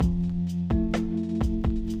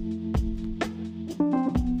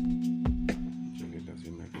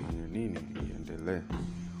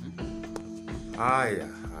Haya.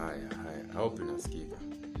 I hope inasikika.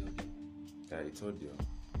 Yeah, it's audio.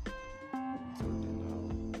 Now.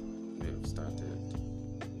 We have started.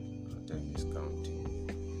 Our time is counting.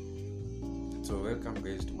 So welcome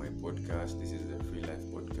guys to my podcast. This is the Free Life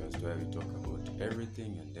Podcast where we talk about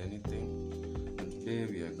everything and anything. And today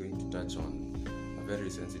we are going to touch on a very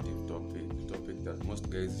sensitive topic that most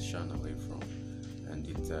guys shun away from. And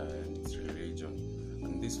it's religion.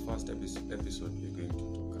 And this first episode we're going to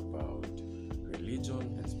talk about religion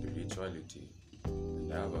and spirituality,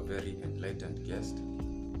 and I have a very enlightened guest.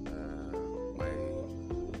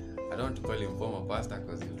 I don't want to call him former pastor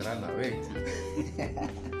because he'll run away.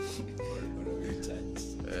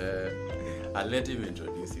 I'll let him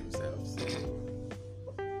introduce himself. So, you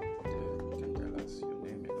can tell us your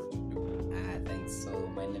name and what you do. Thanks. So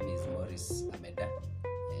my name is Maurice Ameda,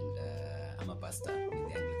 and I'm a pastor with the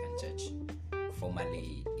Anglican Church,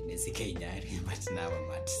 formerly in SK Nyari, but now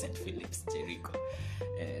I'm at St. Philip's, Jericho.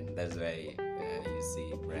 And that's why you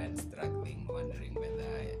see Brian struggling, wondering whether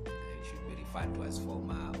I should be referred to as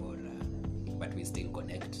former or but we still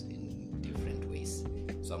connect in different ways.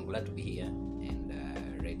 So I'm glad to be here and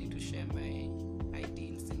ready to share my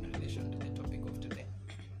ideas in relation to the topic of today.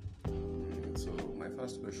 So my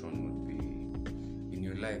first question would be, in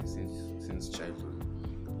your life since childhood,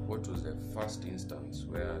 what was the first instance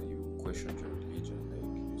where you questioned your religion? Like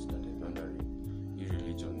you started wondering, hii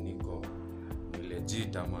religion niko ni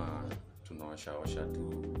legit ama tunawashawasha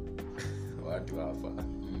tu watu hapa?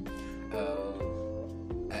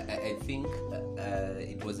 I think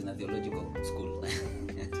it was in a theological school.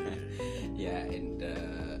 Yeah, and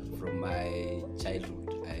from my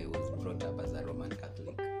childhood, I was brought up as a Roman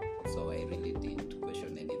Catholic, so I really didn't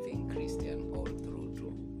question anything Christian all through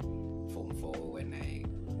to Form 4 when I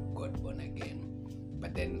got born again.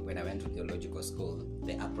 But then when I went to theological school,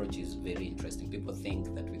 the approach is very interesting. People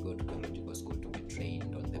think that we go to theological school to be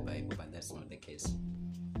trained on the Bible, but that's not the case.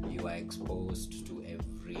 You are exposed to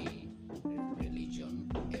every religion,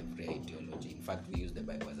 every ideology. In fact, we use the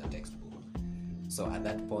Bible as a textbook. So at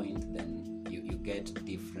that point, then you get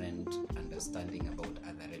different understanding about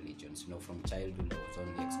other religions. You know, from childhood, I was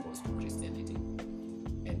only exposed to Christianity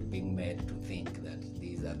and being made to think that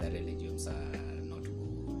these other religions are not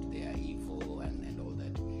good, they are evil, and all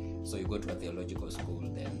that. So you go to a theological school,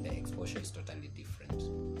 then the exposure is totally different.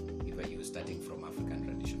 If you're starting from African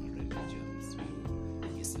traditional religions,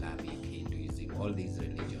 Islamic, Hinduism, all these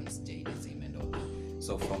religions, Jainism and all that.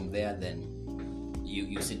 So from there then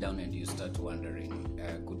you sit down and you start wondering,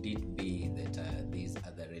 could it be that these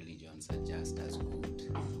other religions are just as good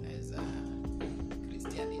as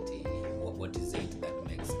Christianity? What is it that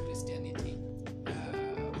makes Christianity be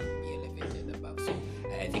elevated above? So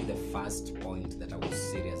I think the first point that I was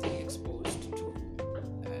seriously exposed to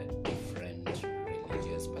different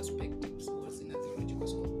religious perspectives was in a theological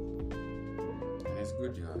school. And it's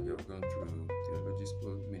good you have gone through theology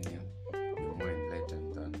school, meaning you're more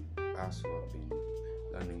enlightened than us who have been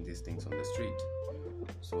learning these things on the street.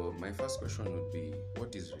 So my first question would be,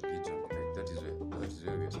 what is religion? Like that is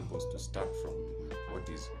where we're supposed to start from. What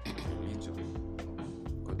is religion?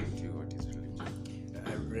 According to you, what is religion?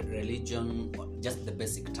 Religion, just the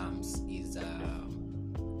basic terms, is an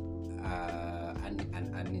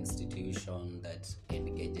institution that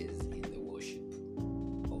engages in the worship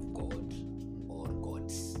of God or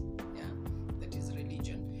gods. Yeah, that is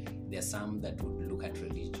religion. There are some that would look at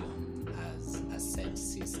religion as a set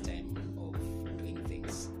system of doing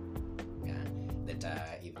things. Yeah, that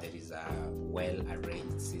if there is a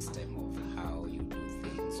well-arranged system of how you do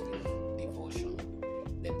things with devotion,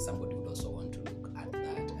 then somebody would also want to look at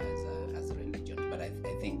that as a religion. But I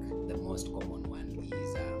think the most common one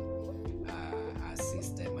is a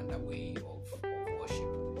system and a way of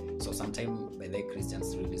worship. So sometimes the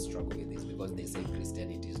Christians really struggle with this because they say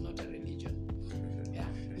Christianity is not a religion. Yeah,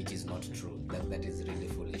 it is not true. That is really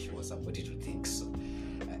foolish for somebody to think so.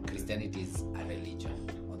 Christianity is a religion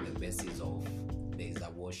on the basis of there is a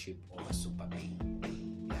worship of a super being.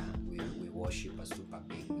 Yeah, we worship a super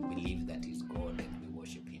being. We believe that is God and we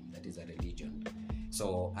worship him. That is a religion.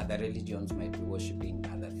 So other religions might be worshiping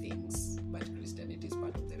other things, but Christianity is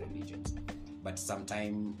part of the religions. But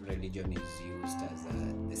sometimes religion is used as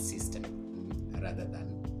the system rather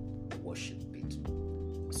than the worship bit.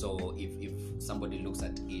 So if somebody looks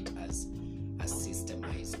at it as a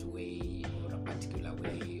systemized way or a particular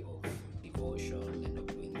way of devotion and of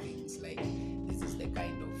doing things, like this is the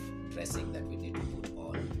kind of dressing that we need to put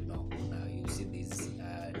on, you see these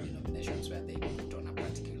denominations where they put on a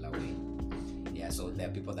particular way. Yeah, so there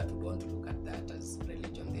are people that would want to look at that as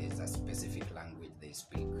religion. There is a specific language they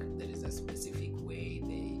speak, there is a specific way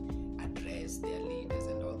they address their leaders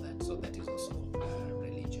and all that. So that is also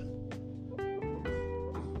religion.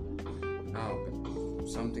 Now,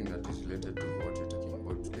 something that is related to what you're talking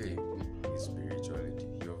about today is spirituality.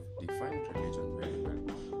 You have defined religion very well.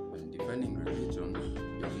 When defining religion,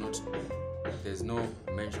 you have not. There's no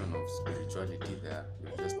mention of spirituality there. You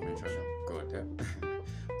just mentioned God. Eh?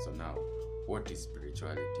 So now, what is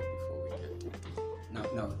spirituality before we get into it?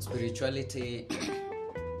 No, spirituality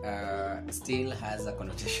still has a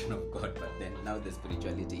connotation of God, but then now the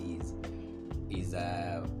spirituality is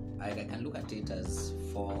I can look at it as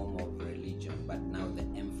form of religion, but now the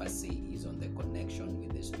emphasis is on the connection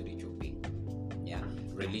with the spiritual being. Yeah,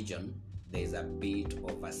 religion, there's a bit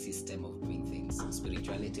of a system of doing things.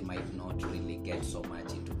 Spirituality might not really get so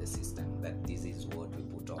much into the system that this is what we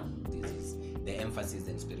put on. This is the emphasis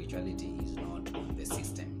in spirituality is not on the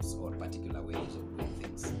systems or particular ways of doing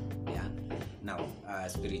things. Yeah. Now,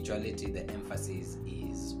 spirituality, the emphasis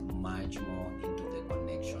is much more into the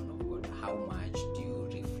connection of God. How much do you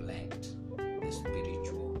reflect the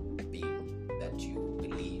spiritual being that you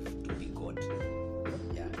believe to be God?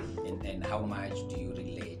 Yeah. And how much do you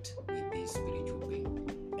relate with this spiritual being?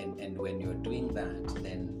 And when you're doing that,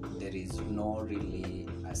 then there is no really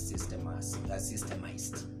a systemized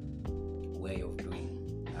way of doing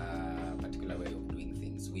particular way of doing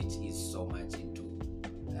things, which is so much into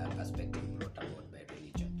perspective brought about by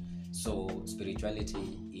religion. So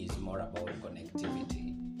spirituality is more about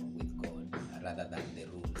connectivity with God rather than the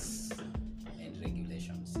rules and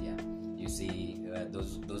regulations. Yeah, you see,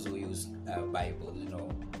 those who use Bible,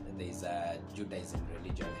 there's a Judaism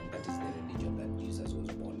religion, and that is the religion that Jesus was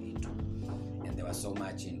born into, and they were so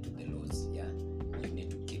much into the laws. Yeah, you need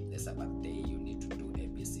to keep the Sabbath day, you need to do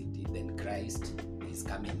ABCD. Then Christ is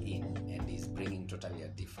coming in and is bringing totally a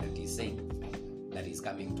different. He's saying that he's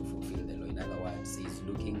coming to fulfill the law. In other words, he's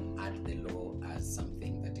looking at the law as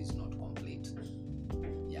something that is not complete.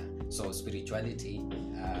 Yeah. So spirituality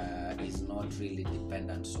is not really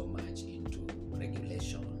dependent so much into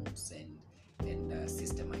regulations and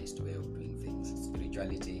systemized way of doing things.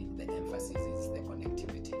 Spirituality, the emphasis is the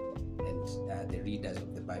connectivity, and the readers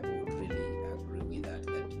of the Bible would really agree with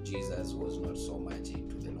that Jesus was not so much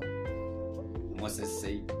into the law. Moses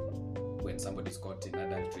said, when somebody is caught in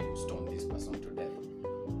adultery, you stone this person to death.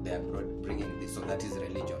 They are bringing this, so that is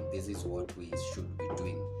religion. This is what we should be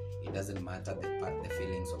doing. It doesn't matter the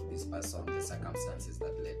feelings of this person, the circumstances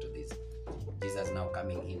that led to this. Jesus now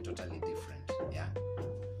coming in totally different. Yeah,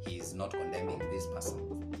 he is not condemning this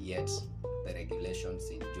person, yet the regulations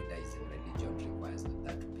in Judaism religion requires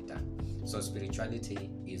that to be done. So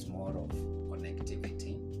spirituality is more of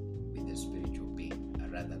connectivity with the spiritual being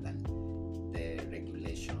rather than the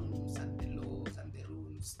regulations and the laws and the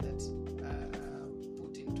rules that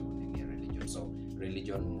put into any religion. So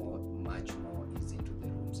religion much more is into the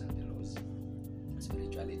rules and the laws.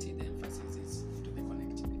 Spirituality, the emphasis is to the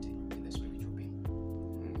connectivity with the spiritual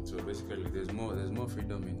being. So basically, there's more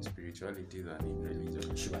freedom in spirituality than in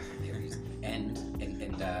religion. Sure, there is, and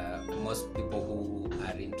most people who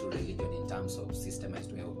are into religion in terms of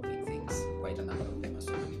systemized way of doing things, quite a number of them are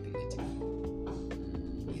so manipulative.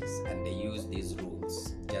 Yes, and they use these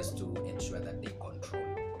rules just to ensure that they control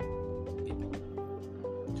people.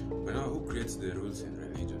 But now, who creates the rules in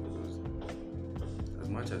religion? Because as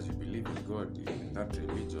much as you believe in God in that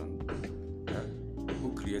religion,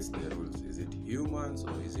 who creates the rules? Is it humans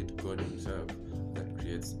or is it God himself that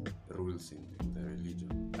creates rules in the religion?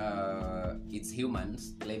 It's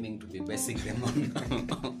humans claiming to be basing them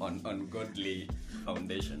on godly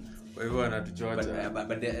foundations.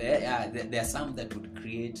 But there are some that would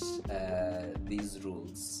create these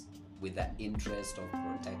rules with the interest of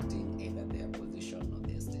protecting either their position or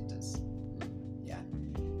their status. Yeah,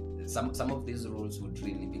 some of these rules would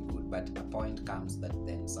really be good, but a point comes that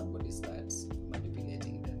then somebody starts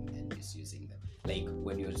manipulating them and misusing them. Like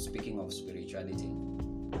when you're speaking of spirituality,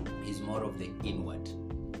 is more of the inward.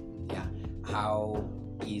 Yeah, how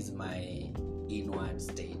is my inward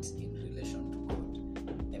state in relation to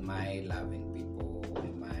God? Am I loving people?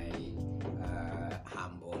 Am I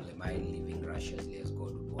humble? Am I living righteously as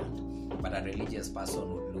God would want? But a religious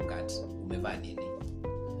person would look at umevaa nini?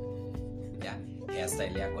 Yeah,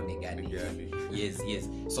 hairstyle yako ni gani? Yes.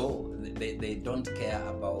 So they don't care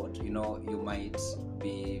about, you might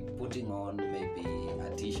be putting on maybe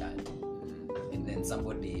a t-shirt and then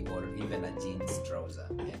somebody, or even a jeans trouser,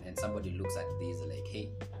 and somebody looks at this like, hey,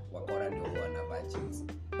 wakora ndio huwa wanavaa jeans,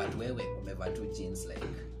 but wewe umevaa tu jeans, like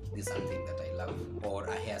this is something that I love, or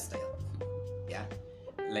a hairstyle. Yeah,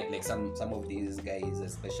 like some of these guys,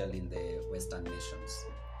 especially in the Western nations,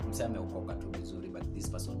 mse ameokoka tu vizuri, but this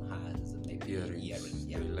person has maybe earrings.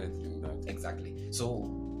 Yeah, that. Exactly. So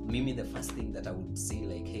Mimi, the first thing that I would say,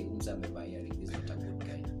 like, hey, Umza Mebayari is not a good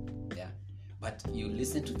guy. Yeah. But you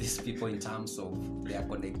listen to these people in terms of their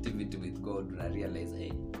connectivity with God, and I realize,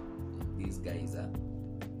 hey, these guys are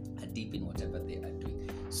deep in whatever they are doing.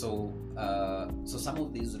 So some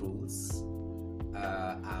of these rules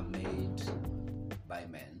are made by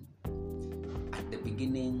men. At the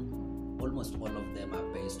beginning, almost all of them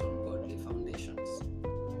are based on godly foundations.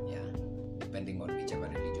 Yeah, depending on whichever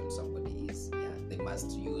religion somebody is. Yeah, they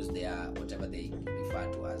must use their whatever they refer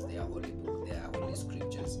to as their holy book, their holy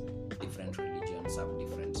scriptures. Different religions have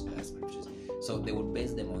different scriptures, so they would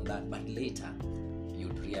base them on that. But later,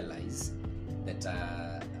 you'd realize that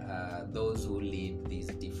those who lead these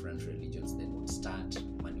different religions then would start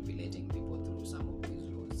manipulating people through some of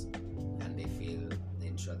these rules, and they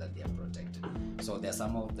ensure that they are protected. So there are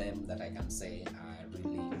some of them that I can say are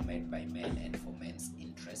really made by men and for men's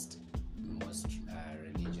interest, most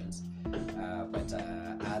religions, but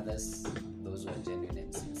others, those who are genuine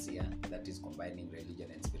and sincere, that is combining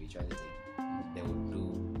religion and spirituality, they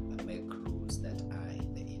would make rules that are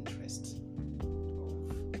in the interest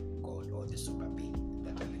of God or the super being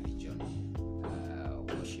that a religion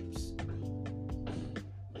worships.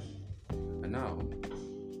 And now,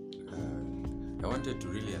 I wanted to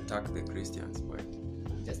really attack the Christians, but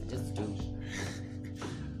just do.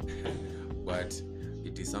 But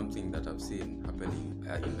it is something that I've seen happening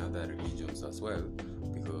in other religions as well,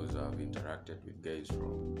 because I've interacted with guys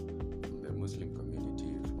from the Muslim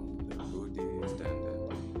community, from the Buddhist and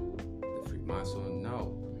the Freemason.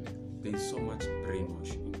 Now, there's so much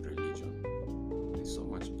brainwash in religion. There's so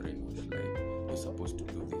much brainwash, like you're supposed to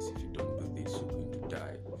do this. If you don't do this, you're going to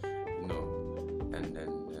die. And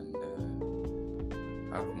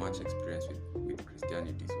I have much experience with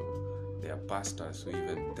Christianity, so there are pastors who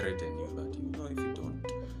even threaten you that if you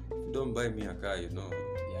don't buy me a car, you're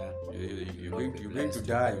going to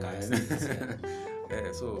die, man.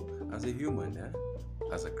 Yeah, so as a human,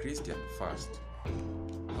 as a Christian first,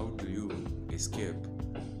 how do you escape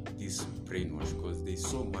this brainwash? Because there's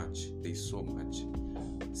so much.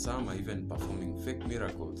 Some are even performing fake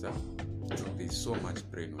miracles. There's so much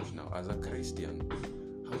brainwash. Now, as a Christian,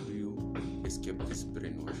 how do you escape this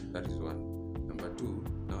brainwash? That is one. Number two,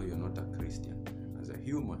 now you're not a Christian. As a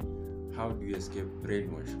human, how do you escape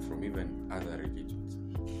brainwash from even other religions?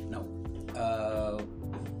 Now,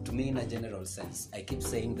 to me, in a general sense, I keep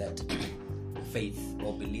saying that faith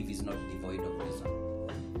or belief is not devoid of reason.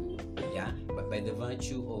 Yeah, but by the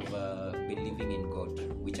virtue of believing in God,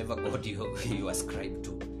 whichever God you ascribe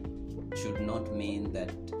to, should not mean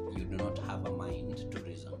that you do not have a mind to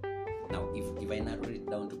reason. Now, if I narrow it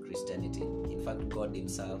down to Christianity, in fact, God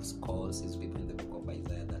himself calls his people in the book of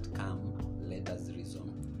Isaiah that come, let us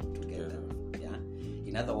reason together. Yeah.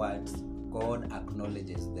 In other words, God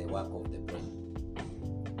acknowledges the work of the brain.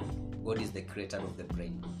 God is the creator of the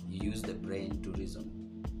brain. You use the brain to reason.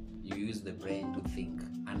 You use the brain to think,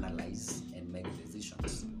 analyze, and make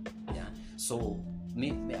decisions. Yeah. So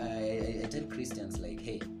I tell Christians, like,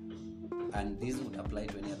 hey, and this would apply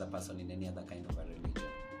to any other person in any other kind of a religion.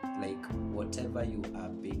 Like, whatever you are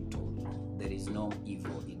being told, there is no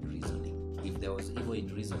evil in reasoning. If there was evil in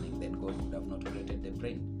reasoning, then God would have not created the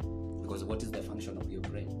brain. Because what is the function of your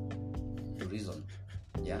brain? To reason.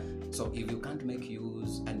 Yeah. So if you can't make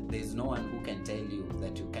use, and there's no one who can tell you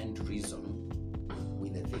that you can't reason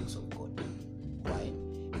with the things of God. Why?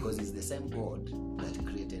 Because it's the same God that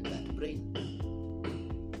created that brain.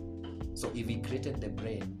 So if he created the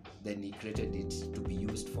brain, then he created it to be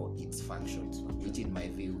used for its functions, which in my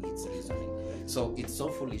view, it's reasoning. So it's so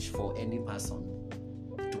foolish for any person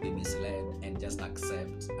to be misled and just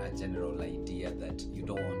accept a general idea that you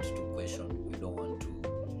don't want to question, you don't want to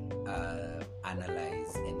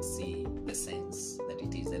analyze and see the sense that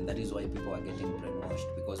it is. And that is why people are getting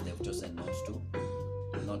brainwashed, because they've chosen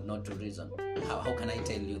not to reason. How can I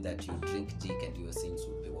tell you that you drink jik and your sins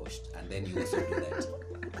will be washed, and then you also do that?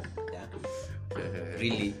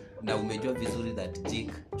 Really, na umejua vizuri that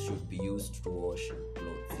jik should be used to wash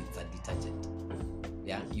clothes. It's a detergent.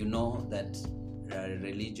 Yeah, you know that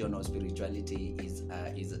religion or spirituality is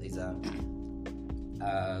a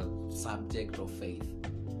subject of faith.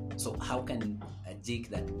 So how can a jik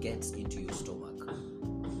that gets into your stomach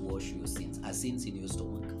wash your sins? Are sins in your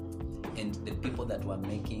stomach? And the people that were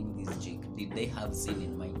making this jik, did they have sin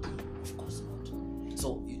in mind? Of course not.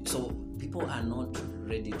 So people are not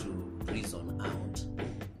ready to reason out,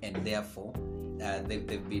 and therefore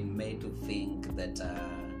they've been made to think that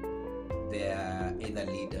they are either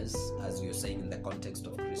leaders, as you're saying in the context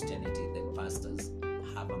of Christianity, then pastors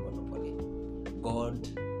have a monopoly. God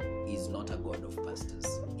is not a God of pastors,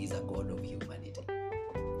 he's a God of humanity.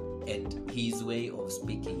 And his way of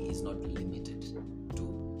speaking is not limited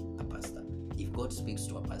to a pastor. If God speaks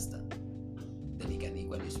to a pastor, then he can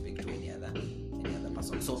equally speak to any other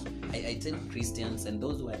person. So I tell Christians and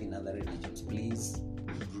those who are in other religions, please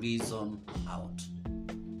reason out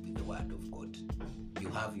with the word of God. You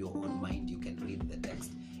have your own mind, you can read the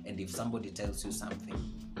text, and if somebody tells you something,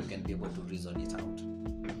 you can be able to reason it out.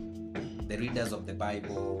 The readers of the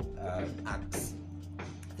Bible, Acts,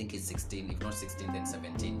 I think it's 16, if not 16 then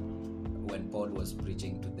 17, when Paul was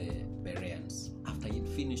preaching to the Bereans. After he'd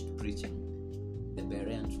finished preaching, the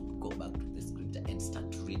Bereans would go back to the scripture and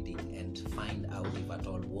start reading and find out if at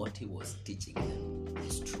all what he was teaching them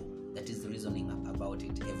is true. That is reasoning about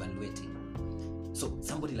it, evaluating. So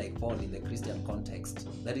somebody like Paul in the Christian context,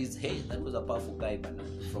 that is, hey, that was a powerful guy, but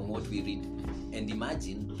from what we read. And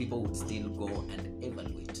imagine people would still go and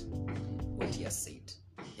evaluate what he has said.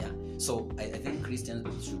 Yeah. So I think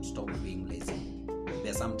Christians should stop being lazy.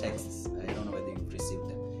 There are some texts, I don't know whether you've received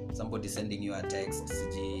them. Somebody sending you a text,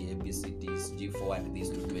 CG, ABCD, CG, forward this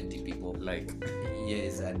to 20 people. Like,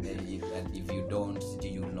 yes, and if you don't,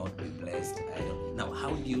 you will not be blessed. Now, how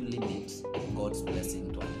do you limit God's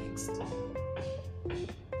blessing to a text?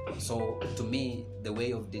 So, to me, the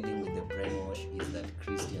way of dealing with the brainwash is that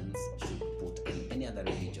Christians should put, and any other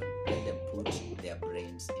religion, let them put their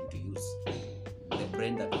brains into use. The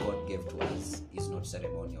brain that God gave to us is not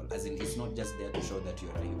ceremonial, as in it's not just there to show that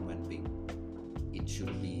you're a human being. It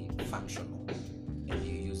should be functional, and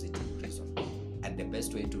you use it in reason. And the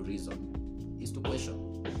best way to reason is to question.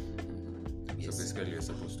 yes. So basically, you're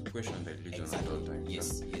supposed to question the religion at all times.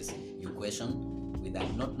 Yes. You question with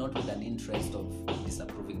not with an interest of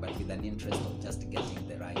disapproving, but with an interest of just getting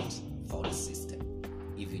the right thought system.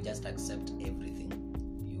 If you just accept everything,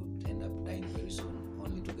 you end up dying very soon,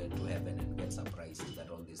 only to get to heaven and get surprised that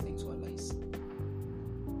all these things were lies.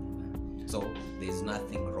 So there's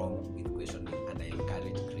nothing wrong with questioning, and I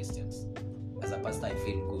encourage Christians. As a pastor, I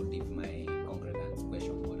feel good if my congregants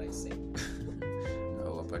question what I say.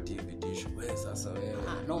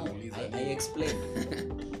 No, I explain.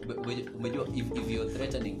 But if you're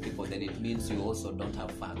threatening people, then it means you also don't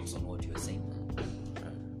have facts on what you're saying.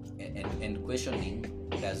 And questioning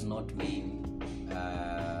does not mean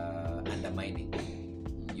undermining.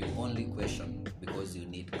 You only question because you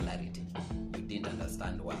need clarity. You didn't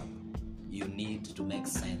understand well. You need to make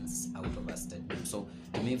sense out of a statement. So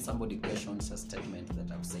to me, if somebody questions a statement that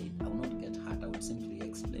I've said, I will not get hurt. I would simply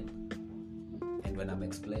explain. And when I'm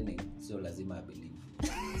explaining, so lazima I believe.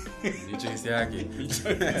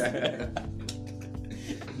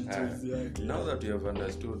 Now that you have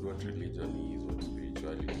understood what religion is, what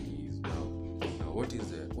spirituality is, now what is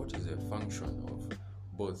the function of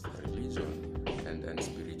both religion and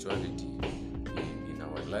spirituality in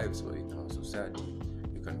our lives or in our society?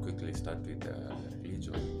 You can quickly start with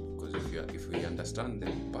religion, because if we understand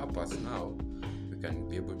the purpose now, we can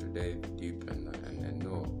be able to dive deep and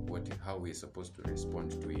know how we're supposed to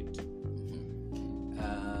respond to it.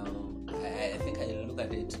 I think I look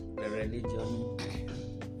at it, the religion,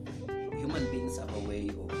 human beings have a way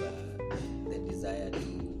of the desire to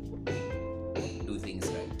do things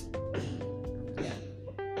right. Yeah.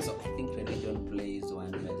 So I think religion plays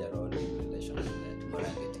one major role in relation to that,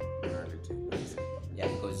 morality. Yeah,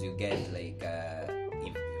 because you get if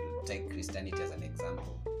you take Christianity as an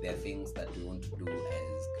example, there are things that we want to do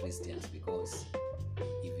as Christians because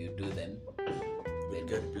if you do them, they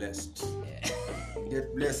get blessed. Yeah.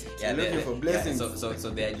 Get blessed. Yeah, looking for blessings. Yeah, so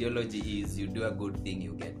the ideology is you do a good thing,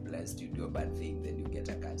 you get blessed. You do a bad thing, then you get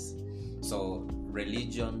a curse. So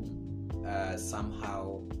religion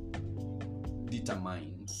somehow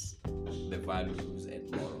determines the values and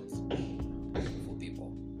morals for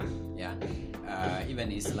people. Yeah.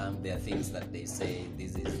 Even Islam, there are things that they say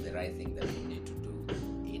this is the right thing that you need to do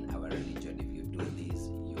in our religion. If you do this,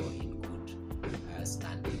 you're in good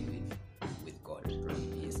standing with God.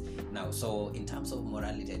 Yes. Now, so in terms of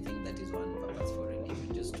morality, I think that is one purpose for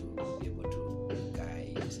religion, just to be able to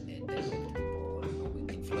guide and direct people.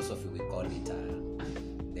 In philosophy, we call it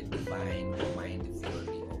the divine mind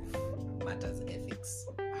theory of matters ethics,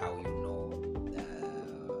 how you know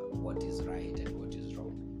what is right and what is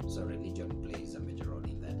wrong. So religion plays a major role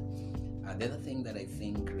in that. The other thing that I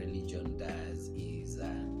think religion does is,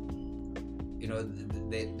 there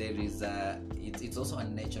is it's also a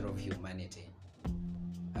nature of humanity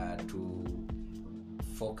to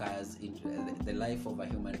focus into the life of a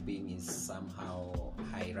human being is somehow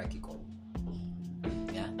hierarchical.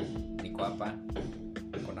 Yeah, niko hapa,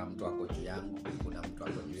 kuna mtu ako juu yangu, kuna mtu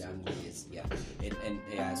ako juu yangu. Yes, yeah, and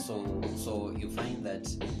yeah, so you find that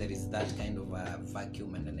there is that kind of a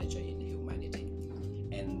vacuum and a nature in humanity,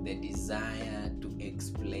 and the desire to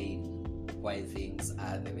explain why things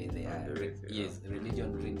are the way they are. Yes,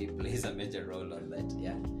 religion really plays a major role on that,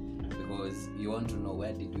 yeah, because you want to know,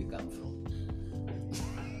 where did we come from?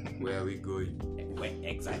 Where are we going?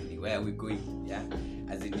 Exactly, where are we going? Yeah,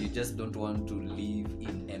 as in, you just don't want to live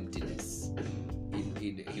in emptiness.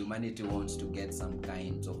 Humanity wants to get some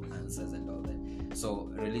kinds of answers and all that. So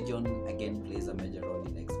religion again plays a major role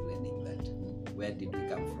in explaining that. Where did we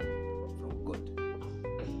come from? From God.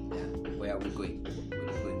 Yeah, where are we going?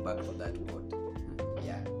 We're going back to that God.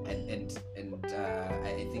 Yeah, and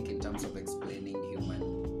I think in terms of explaining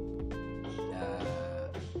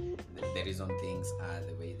the reason things are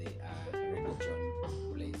the way they are, religion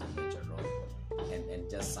plays a major role, and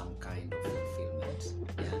just some kind of fulfillment.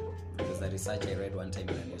 Yeah, because the research I read one time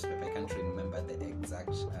in a newspaper, I can't remember the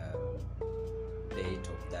exact date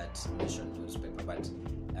of that Nation newspaper, but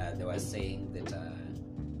they were saying that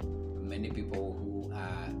many people who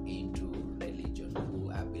are into religion,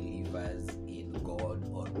 who are believers in God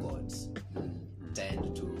or gods,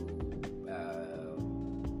 tend to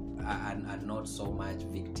are not so much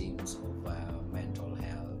victims of mental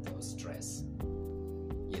health or stress.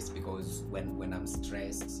 Yes, because when I'm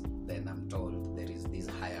stressed, then I'm told there is this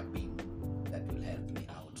higher being that will help me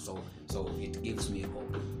out. So it gives me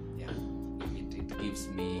hope. Yeah, it gives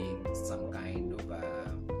me some kind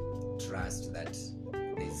of trust that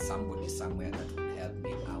there's somebody somewhere that will help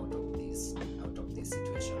me out of this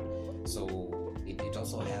situation. So it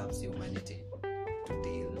also helps humanity to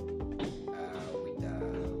deal with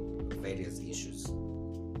various issues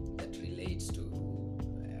that relates to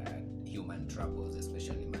human troubles,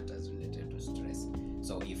 especially matters related to stress.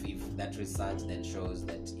 So if that research then shows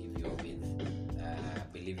that if you're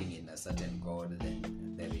believing in a certain God,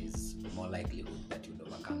 then there is more likelihood that you'll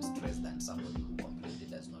overcome stress than somebody who completely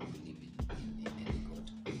does not believe in any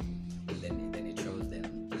God. Then it shows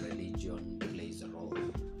then religion plays a role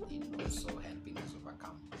in also helping us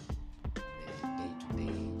overcome the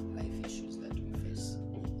day-to-day life issues that we face.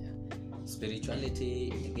 Yeah.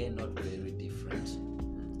 Spirituality, again, not very different.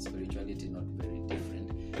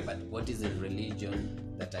 But what is a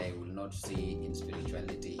religion that I will not see in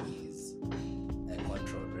spirituality is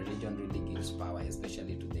control. Religion really gives power,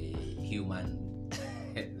 especially to the human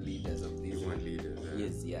leaders of this. Human leaders.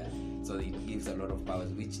 Yes, yeah. So it gives a lot of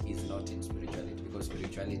powers, which is not in spirituality, because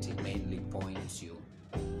spirituality mainly points you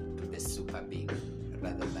to the super being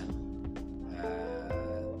rather than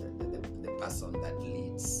the person that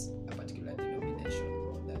leads a particular denomination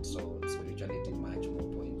or that. So spirituality much more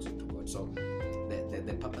points you to God. So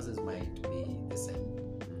the purposes might be the same,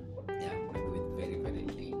 yeah, maybe with very, very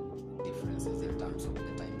little differences in terms of the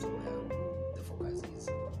times where the focus is.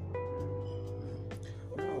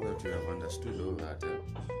 Now that we have understood all that,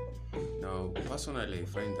 now personally I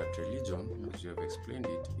find that religion, as you have explained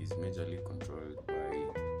it, is majorly controlled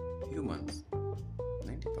by humans.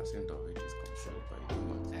 90% of it is controlled by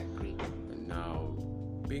humans. I agree. And now,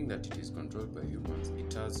 being that it is controlled by humans,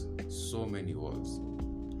 it has so many walls.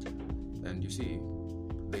 And you see,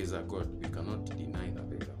 there is a God. We cannot deny that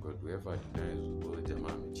there is a God. Whoever denies, oh,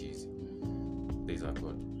 Jama, cheese. There is a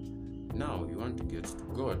God. Now, you want to get to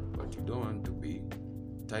God, but you don't want to be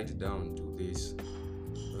tied down to these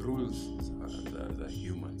rules as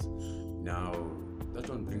humans. Now, that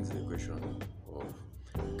one brings the question of,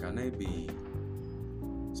 can I be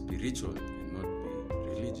spiritual and not be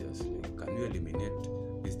religious? Like, can you eliminate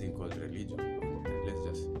this thing called religion and let's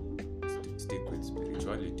just stick with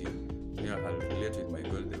spirituality? Yeah, I'll relate with my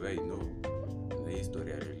girl the way I know the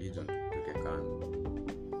history of religion.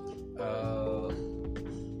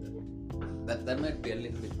 That might be a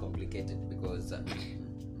little bit complicated because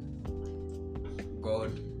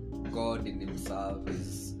God in himself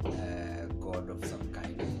is God of some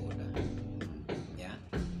kind of order. Yeah,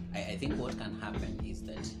 I think what can happen is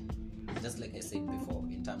that, just like I said before,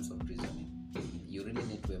 in terms of reasoning, you really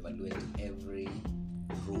need to evaluate every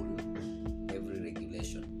rule, every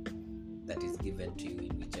regulation that is given to you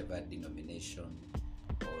in whichever denomination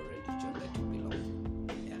or religion that you belong.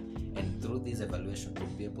 Yeah. And through this evaluation, you'll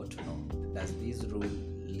be able to know, does this rule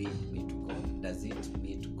lead me to God? Does it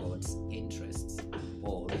meet God's interests,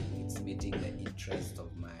 or it's meeting the interests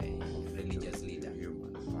of my religious leader?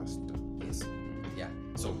 Human pastor. Yes. Yeah.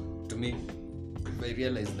 So to me, I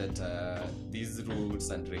realize that these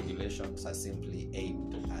rules and regulations are simply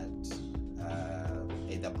aimed at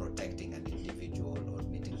either protecting an individual or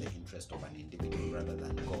meeting the interest of an individual rather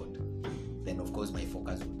than God, then of course my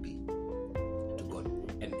focus would be to God.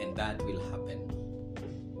 And that will happen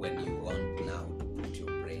when you want now to put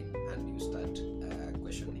your brain and you start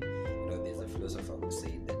questioning. You know, there's a philosopher who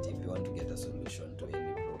said that if you want to get a solution to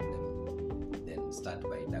any problem, then start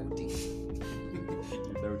by doubting.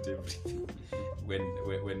 You doubt everything.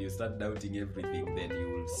 When you start doubting everything, then you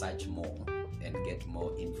will search more and get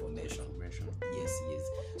more information. Yes.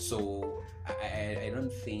 So I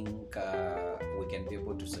don't think we can be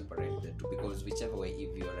able to separate the two, because whichever way,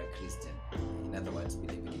 if you're a Christian, in other words,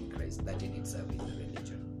 believing in Christ, that in itself is a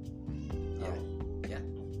religion. Yeah.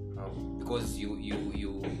 How? Because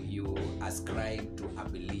you ascribe to a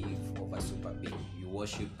belief of a super being. You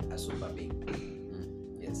worship a super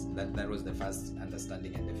being. Yes, that was the first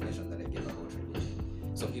understanding and definition that I gave about religion.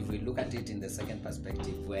 So if we look at it in the second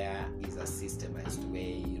perspective, where is a systemized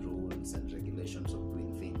way, rules and regulations of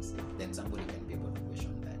doing things, then somebody can be able to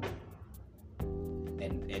question that.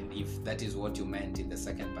 And if that is what you meant in the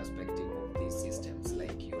second perspective of these systems,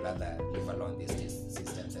 like you rather live along these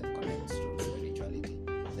systems and connect to spirituality,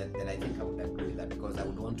 then I think I would agree with that, because I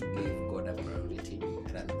would want to give God a priority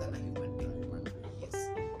rather than a human being. Yes.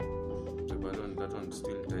 So, but that one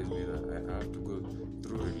still tells me that I have to go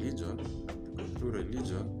through religion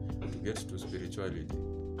to get to spirituality.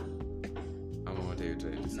 What are you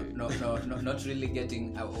trying to say? No, not really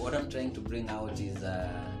getting. What I'm trying to bring out is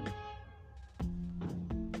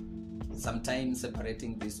sometimes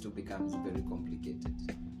separating these two becomes very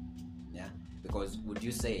complicated. Yeah, because would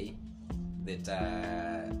you say that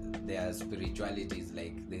there are spiritualities,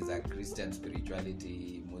 like there's a Christian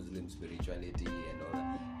spirituality, Muslim spirituality, and all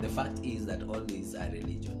that? The fact is that all these are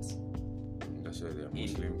religions. That's why they are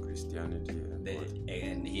Muslim, Christianity,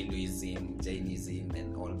 and Hinduism, Jainism,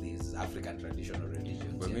 and all these African traditional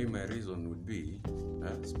religions. For me, my reason would be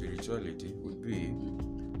spirituality would be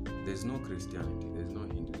there's no Christianity, there's no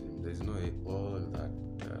Hinduism, there's no all that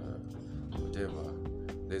whatever.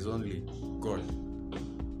 There's only God,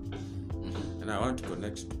 and I want to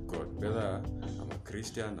connect to God. Whether I'm a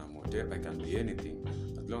Christian, I'm whatever, I can be anything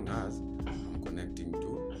as long as I'm connecting to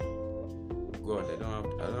God. I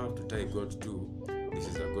don't have to tie God to this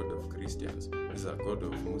is a God of Christians, this is a God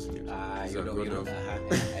of Muslims. I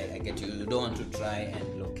get you. You don't want to try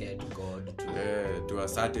and locate God to a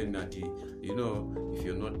certainty. You know, if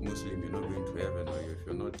you're not Muslim, you're not going to heaven, or if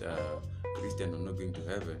you're not Christian, you're not going to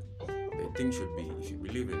heaven. The thing should be, if you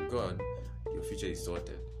believe in God, your future is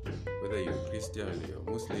sorted. Whether you're Christian or you're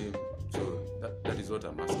Muslim. So that is what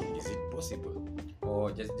I'm asking. Is it possible?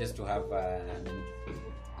 Or just to have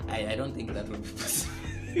I don't think that would be possible.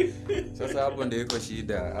 Sasa hapo ndio iko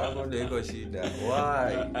shida.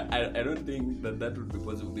 Why? I don't think that would be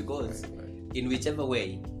possible, because in whichever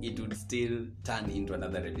way it would still turn into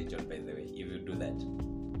another religion, by the way, if you do that.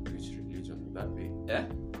 Which religion would that be? Yeah?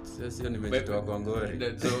 Sasa nimejitoa kwa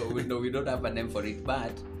ngori. So we don't have a name for it,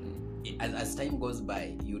 but as time goes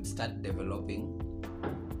by, you'd start developing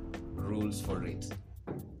rules for it.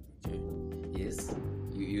 Okay. Yes.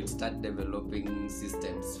 You'd start developing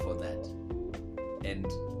systems for that, and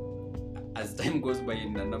as time goes by,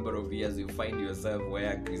 in a number of years, you find yourself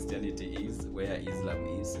where Christianity is, where Islam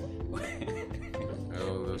is.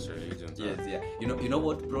 All those religions. Yes, yeah. You know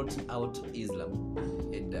what brought out Islam?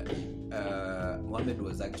 And Muhammad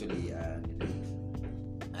was actually a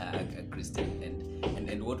Christian,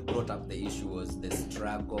 and what brought up the issue was the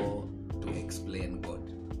struggle to explain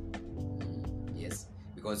God. Yes.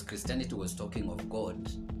 Because Christianity was talking of God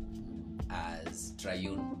as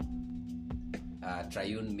triune.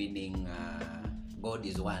 Triune meaning God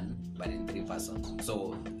is one, but in three persons.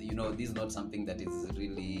 So, this is not something that is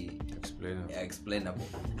really explainable.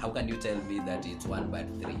 How can you tell me that it's one but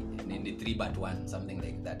three? And in the three but one, something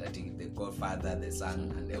like that. I think the God Father, the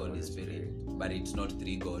Son, and the Holy Spirit. But it's not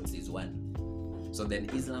three gods, it's one. So then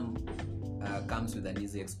Islam comes with an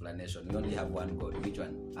easy explanation. We only have one God. Which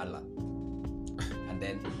one? Allah. And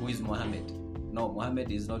then who is Muhammad? No,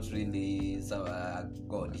 Muhammad is not really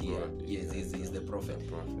God here. God, yes, he's the prophet.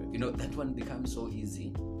 That one becomes so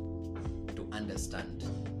easy to understand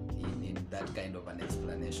in that kind of an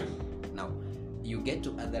explanation. Now, you get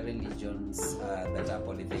to other religions that are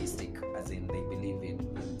polytheistic, as in they believe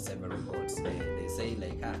in several gods. They say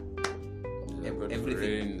like,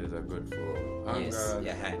 everything. There's a God for hunger. Yes,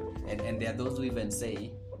 yeah. And there are those who even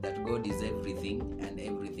say that God is everything and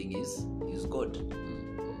everything is God.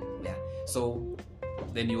 Yeah. So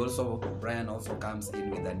then Brian also comes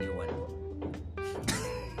in with a new one.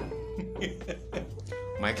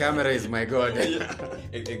 My camera is my God.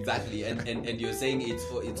 Exactly. And you're saying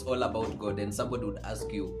it's all about God, and somebody would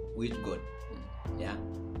ask you, which God? Yeah.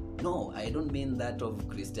 No, I don't mean that of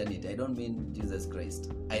Christianity. I don't mean Jesus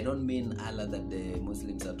Christ. I don't mean Allah that the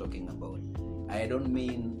Muslims are talking about. I don't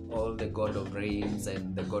mean all the God of rains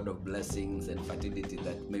and the God of blessings and fertility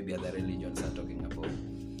that maybe other religions are talking about.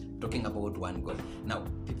 Talking about one God. Now,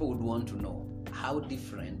 people would want to know, how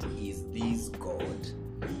different is this God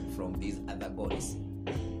from these other gods?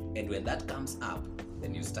 And when that comes up,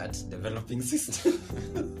 then you start developing systems.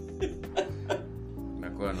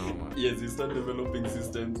 Yes, you start developing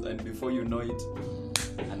systems, and before you know it,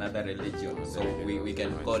 another religion. So we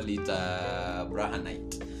can call it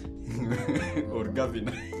Brahmanite or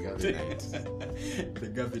Gavinite. The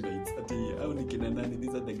Gavinites. How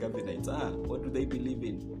these are the Gavinites. What do they believe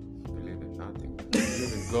in? Believe in nothing. They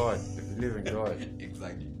believe in God. They believe in God.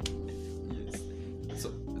 Exactly. Yes.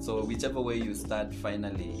 So whichever way you start,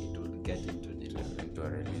 finally it will get into a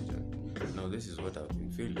religion. Now this is what I've been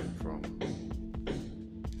feeling from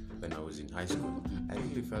when I was in high school. I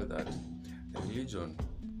really felt that religion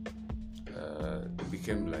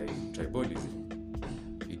became like tribalism.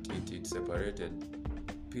 It separated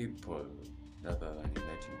people rather than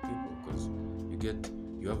uniting people, because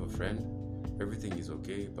you have a friend, everything is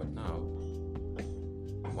okay, but now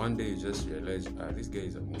one day you just realize this guy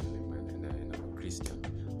is a Muslim and I'm a Christian.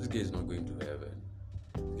 This guy is not going to heaven.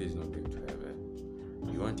 This guy is not going to heaven.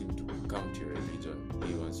 You want him to come to your religion,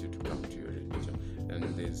 he wants you to come to your religion,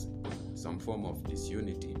 and there's some form of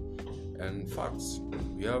disunity. And facts,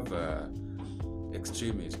 we have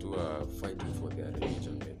extremists who are fighting for their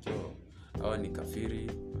religion. Like, hawa ni kafiri,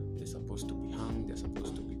 they're supposed to be hung, they're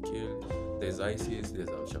supposed to be killed. There's ISIS, there's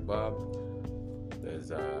Al-Shabaab,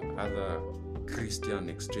 there's other Christian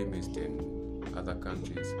extremists in other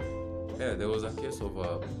countries. Yeah, there was a case of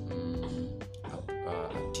a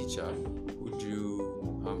teacher who drew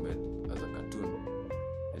Muhammad as a cartoon,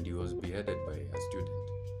 and he was beheaded by a student.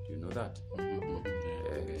 Do you know that?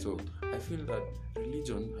 So I feel that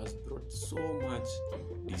religion has brought so much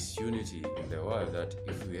disunity in the world that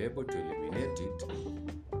if we're able to eliminate it,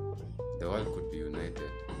 the world could be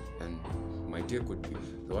united. And my take would be,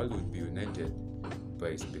 the world would be united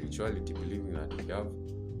by spirituality, believing that we have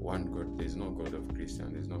one God. There's no God of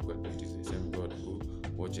Christian, there's no God that is the same God who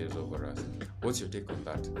watches over us. What's your take on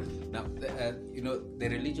that? Now, the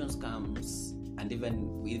religions comes, and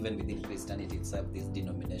even within Christianity itself, these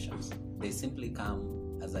denominations, they simply come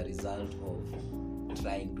as a result of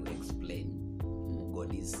trying to explain who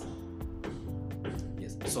God is.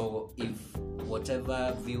 Yes. So if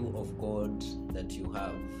whatever view of God that you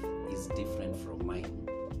have is different from mine,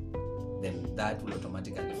 then that will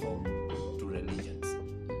automatically form two religions.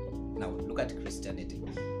 Now look at Christianity.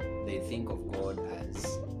 They think of God as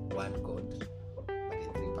one God, but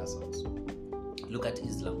in three persons. Look at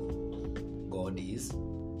Islam. God is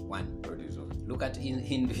one. God is one. Look at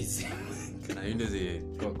Hinduism. Hinduism is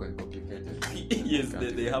complicated. Yes,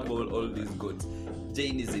 they have all these gods.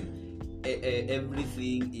 Jainism,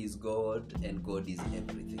 everything is God and God is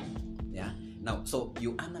everything. Yeah. Now, so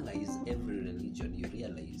you analyze every religion, you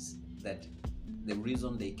realize that the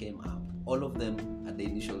reason they came up, all of them at the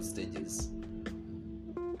initial stages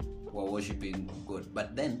were worshipping God.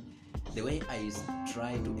 But then the way I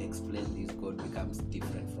try to explain this God becomes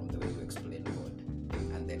different from the way you explain God.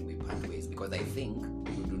 And then we part ways, because I think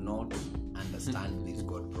you do not understand this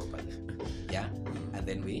God properly. Yeah? And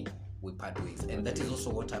then we part ways. And that is also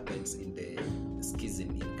what happens in the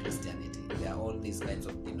schism in Christianity. There are all these kinds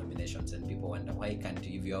of denominations, and people wonder, why can't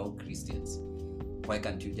you, if you're all Christians, why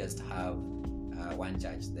can't you just have one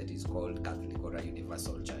church that is called Catholic or a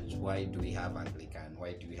universal church? Why do we have Anglican?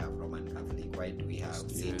 Why do we have Roman Catholic? Why do we have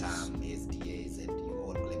CETAM, SDAs, and you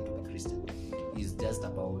all claim to be Christian? It's just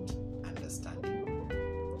about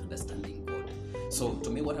understanding God. So to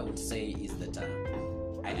me, what I would say is that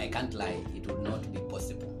I can't lie, it would not be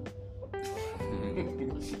possible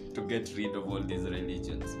to get rid of all these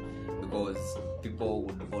religions, because people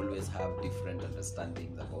would always have different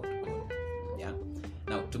understandings about God. Yeah.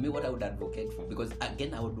 Now, to me, what I would advocate for, because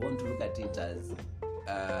again, I would want to look at it as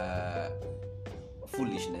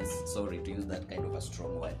foolishness. Sorry to use that kind of a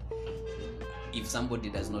strong word. If somebody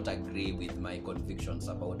does not agree with my convictions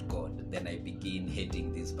about God, then I begin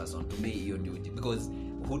hating this person. To me, you do it, because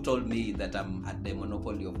who told me that I'm at the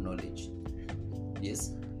monopoly of knowledge?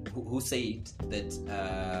 Yes. Who said that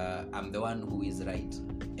I'm the one who is right,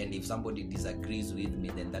 and if somebody disagrees with me,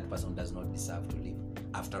 then that person does not deserve to live?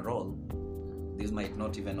 After all, this might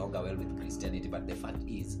not even augur well with Christianity, but the fact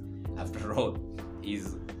is, after all,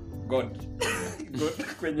 is God. God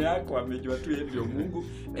kwenye yako amejua tu yeye ndio Mungu,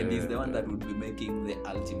 and is the one that would be making the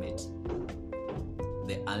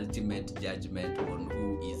ultimate judgment on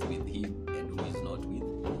who is with him and who is not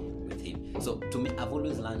with him. So to me, I've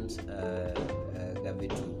always learned, Gavi,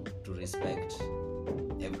 to respect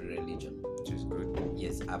every religion, which is good.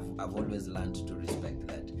 Yes, I've always learned to respect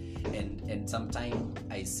that, and sometimes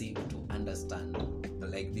I seek to understand.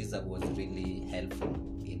 Like this was really helpful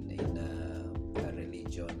in a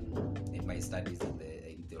religion, in my studies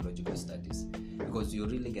in theological studies, because you're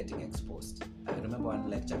really getting exposed. I remember one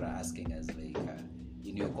lecturer asking us, like,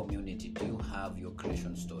 in your community, do you have your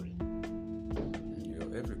creation story?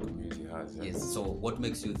 Every community has. Yes. So what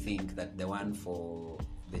makes you think that the one for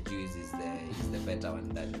the Jews is the better one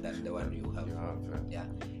than the one you have? Yeah.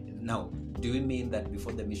 Now, do you mean that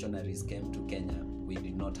before the missionaries came to Kenya, we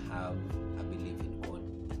did not have a belief in God?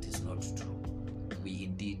 That is not true. We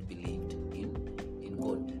indeed believed in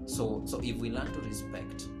God. So if we learn to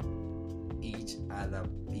respect each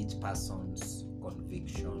person's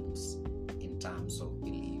convictions in terms of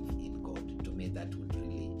belief in God, to me that would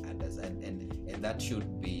really understand, and that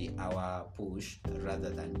should be our push rather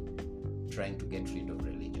than trying to get rid of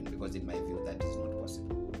religion, because in my view that is not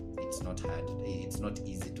possible. It's not hard, it's not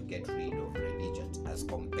easy to get rid of religions as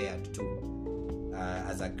compared to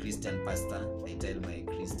as a Christian pastor, I tell my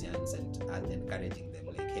Christians and encouraging them,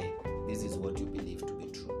 like, hey, this is what you believe to be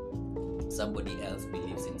true. Somebody else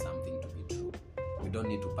believes in something to be true. We don't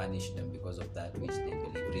need to punish them because of that which they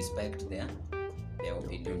believe. Respect their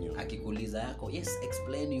opinion. Akikuuliza yako, yes,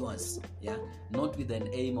 explain yours. Yeah, not with an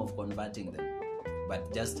aim of converting them,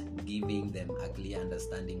 but just giving them a clear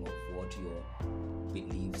understanding of what your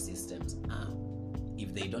belief systems are.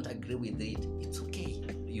 If they don't agree with it, it's okay.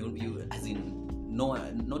 You as in, no,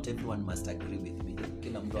 not everyone must agree with me.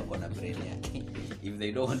 Kila mtu ako na brain yake. If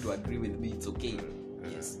they don't want to agree with me, it's okay.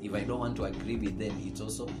 Yes. If I don't want to agree with them, it's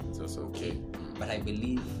also okay. But I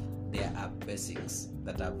believe there are basics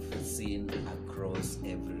that I've seen across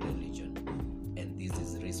every religion, and this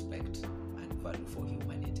is respect and value for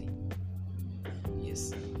humanity.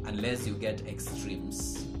 Yes, unless you get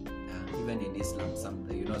extremes. Even in Islam,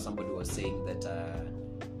 somebody was saying that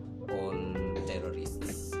all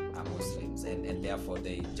terrorists are Muslims, and therefore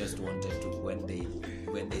they just wanted to, when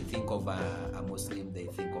they think of a Muslim, they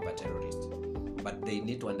think of a terrorist. But they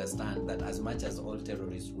need to understand that as much as all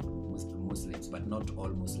terrorists would be Muslims, but not all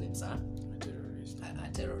Muslims are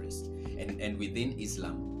terrorists. And within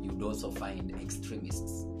Islam, you'd also find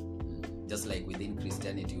extremists. Just like within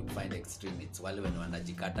Christianity, you'd find extremists. Wale when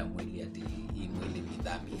wanajikata mwili ati hii mwili ni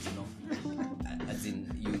dhambi, as in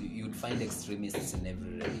you'd find extremists in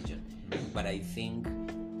every religion. But I think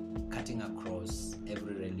cutting across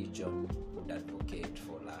every religion would advocate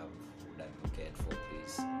for love, would advocate for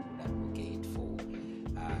peace, would advocate for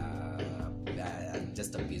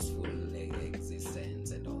just a peaceful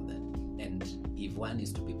existence and all that. And if one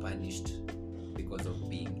is to be punished because of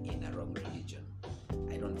being in a wrong religion,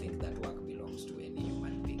 I don't think that work belongs to any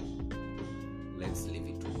human being. Let's leave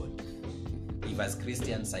it to God. If as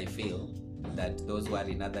Christians I feel that those who are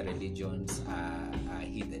in other religions are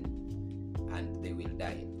heathen and they will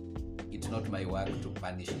die, it's not my work to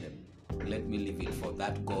punish them. Let me leave it for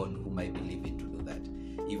that God whom I believe in to do that.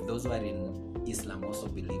 If those who are in Islam also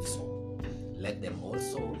believe so, let them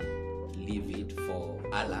also leave it for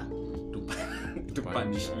Allah to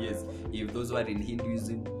punish. Yes. If those who are in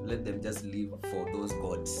Hinduism, let them just leave for those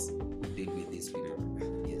gods who deal with these people.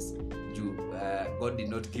 Yes. God did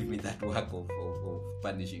not give me that work of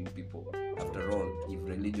punishing people. After all, if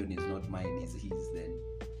religion is not mine, is his, then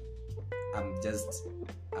I'm just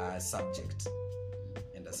a subject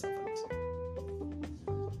and a servant.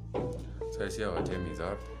 So I see our time is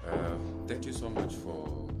up. Thank you so much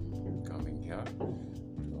for coming here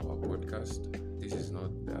to our podcast. This is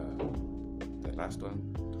not the last one,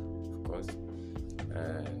 of course,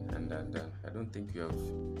 and I don't think you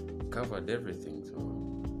have covered everything, so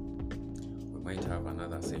we might have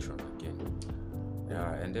another session again.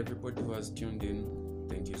 Yeah, and everybody who has tuned in,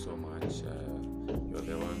 thank you so much. You're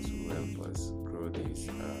the ones who help us grow this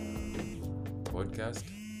podcast.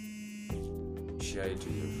 Share it to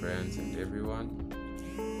your friends and everyone.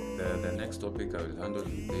 The next topic I will handle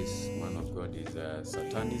with this man of God is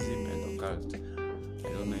Satanism and occult. I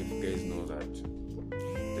don't know if you guys know that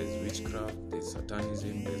there's witchcraft, there's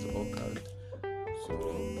Satanism, there's occult. So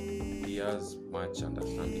he has much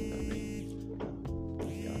understanding than me.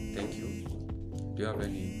 Yeah, thank you. Do you have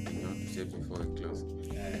anything you want to say before we close?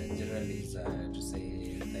 Generally, is to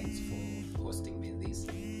say thanks for hosting me this,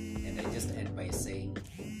 and I just end by saying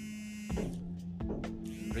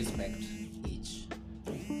respect each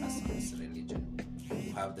person's religion.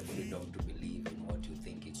 You have the freedom to believe in what you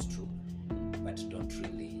think is true, but don't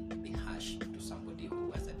really be harsh to somebody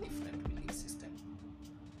who has a different belief system.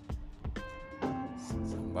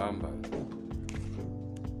 Sambamba.